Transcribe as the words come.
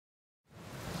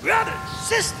Brothers,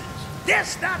 sisters,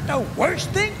 that's not the worst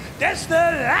thing. That's the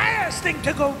last thing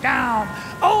to go down.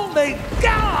 Only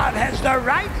God has the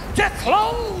right to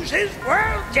close his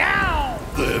world down.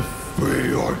 Live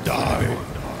free or die.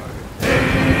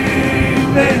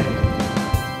 Amen.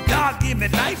 God give me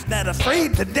life, not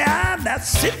afraid to die. Not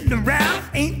sitting around,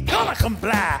 ain't gonna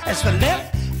comply. As the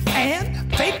left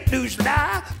and fake news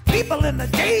lie, people in the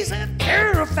days are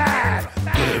terrified.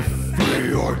 Live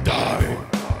free or die.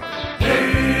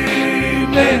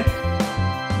 Amen.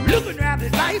 Looking around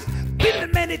at life, been there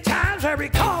many times, I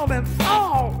recall them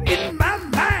all in my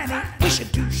mind. Ain't wishing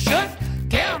to shut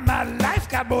down my life,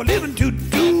 got more living to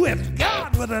do if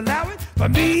God would allow it for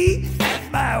me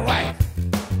and my wife.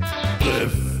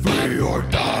 Live free or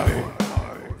die.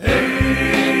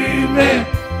 Amen.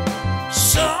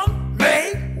 Some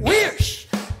may wish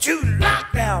to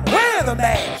lock down, wear the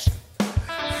mask.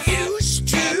 Used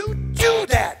to do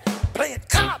that, playing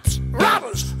cops,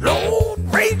 robbers, Lone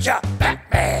Ranger,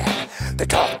 Batman. They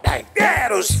talk like that,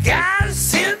 those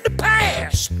guys in the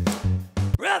past.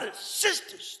 Brothers,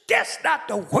 sisters, that's not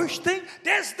the worst thing.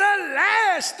 That's the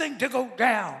last thing to go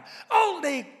down.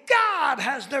 Only God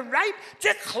has the right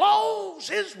to close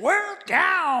his world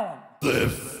down.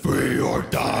 Live free or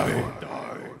die.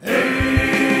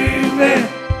 Amen.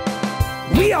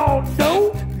 We all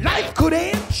know life could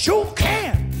end, sure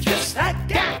can. Just like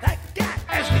that,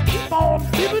 As we keep on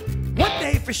living, one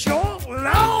day for sure, we'll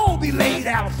all be laid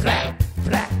out flat.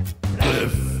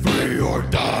 Live free or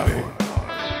die.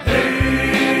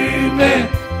 Amen.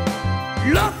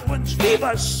 Loved ones leave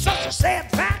us, such a sad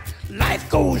fact. Life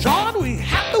goes on, we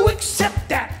have to accept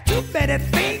that. Too many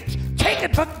things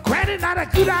taken for granted, not a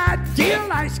good idea,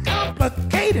 life's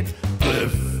complicated.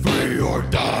 Live free or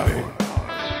die.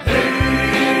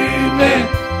 Amen.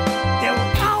 There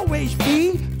will always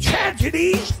be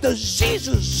tragedies,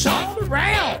 diseases all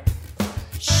around.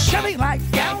 Shutting life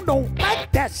down, don't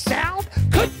like that sound.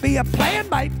 Could be a plan,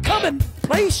 might come in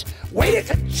place. Way to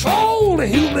control the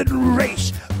human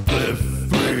race. Live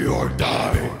free or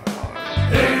die.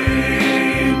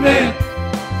 Amen.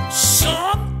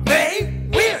 Some may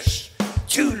wish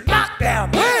to lock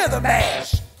down, wear the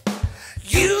mask.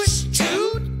 Used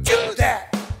to do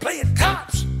that, playing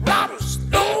cops, robbers,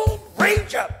 Lone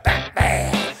Ranger,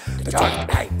 Batman. The talking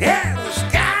like that, those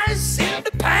guys in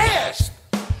the past.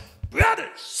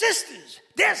 Brothers, sisters,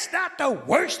 that's not the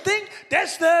worst thing.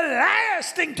 That's the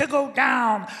last thing to go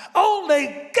down.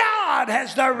 Only God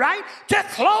has the right to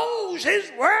close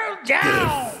his world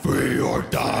down. Live free or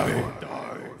die.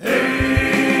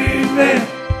 Amen.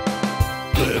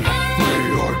 Live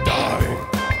free or die.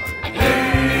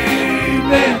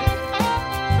 Amen.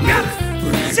 Live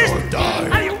free Sister, or die.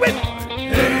 are you with me?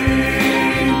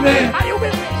 Amen. Are you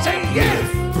with me? Say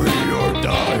yes. Live free or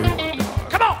die.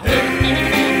 Come on.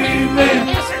 Amen.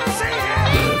 I said say yes.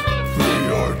 Live free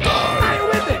or die. Are you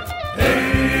with me?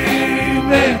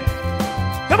 Amen.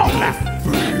 Come on now. Live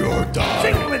free or die.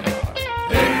 Sing it with me.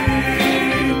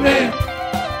 Amen.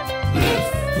 Live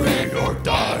free or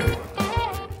die.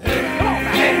 Come on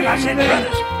now. Hey, I said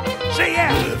brothers. Say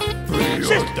yeah. Live free or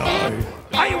Sister, die.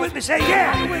 are you with me? Say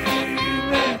yeah. Are you with me?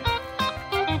 Amen.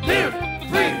 Live